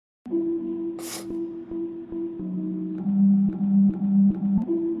Yeah.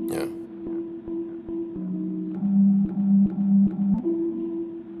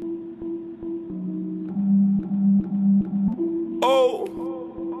 Oh.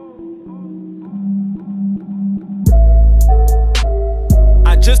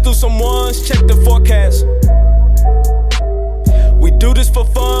 I just do some ones, check the forecast. We do this for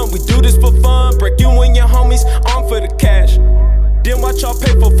fun, we do this for fun. Break you and your homies on for the cash. Then watch y'all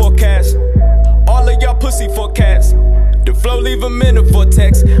pay for forecast. All of y'all pussy forecast. The flow leave 'em in a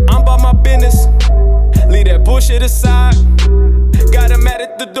vortex. I'm about my business, leave that bullshit aside. Got 'em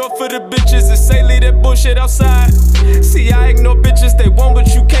at the door for the bitches that say leave that bullshit outside. See, I ignore bitches, they want but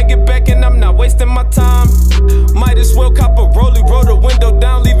you can't get back, and I'm not wasting my time. Might as well cop a rollie, roll the window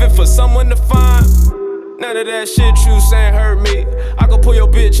down, leave it for someone to find. None of that shit you saying hurt me. I could pull your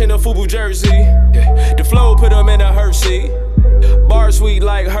bitch in a FUBU jersey. The flow put 'em in a Hershey. Bar sweet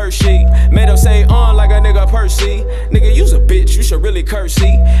like Hershey. Made 'em say like a nigga Percy. Nigga, you's a bitch, you should really curse.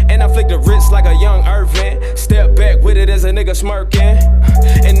 And I flick the wrist like a young Irvin. Step back with it as a nigga smirking.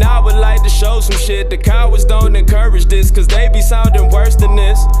 And I would like to show some shit. The cowards don't encourage this, cause they be sounding worse than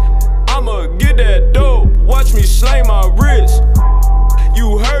this. I'ma get that dope, watch me slay my wrist.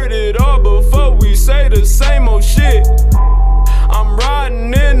 You heard it all before we say the same old shit. I'm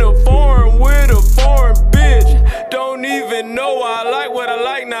riding in a foreign with a foreign bitch. Don't even know I like what I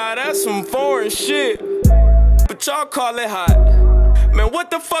like, nah, that's some foreign shit. But y'all call it hot. Man,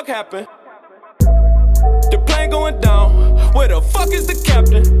 what the fuck happened? The plane going down, where the fuck is the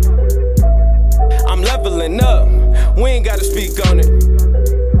captain? I'm leveling up, we ain't gotta speak on it.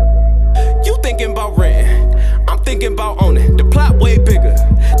 You thinking about renting, I'm thinking about owning. The plot way bigger,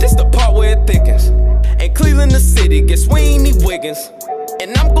 this the part where it thickens. In Cleveland, the city, guess we ain't need Wiggins.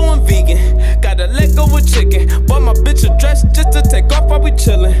 And I'm going vegan, gotta let go of chicken. Bought my bitch a dress just to take off while we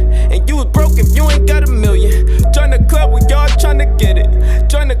chillin'. And you was broke if you ain't got $1 million. Join the club, we all tryna get it.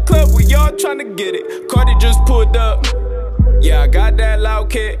 Join the club, we all tryna get it. Cardi just pulled up, yeah, I got that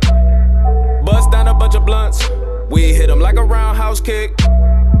loud kick. Bust down a bunch of blunts, we hit 'em like a roundhouse kick.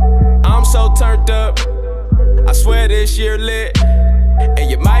 I'm so turned up, I swear this year lit.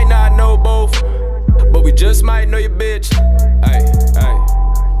 And you might not know both, but we just might know your bitch. Ay, ay.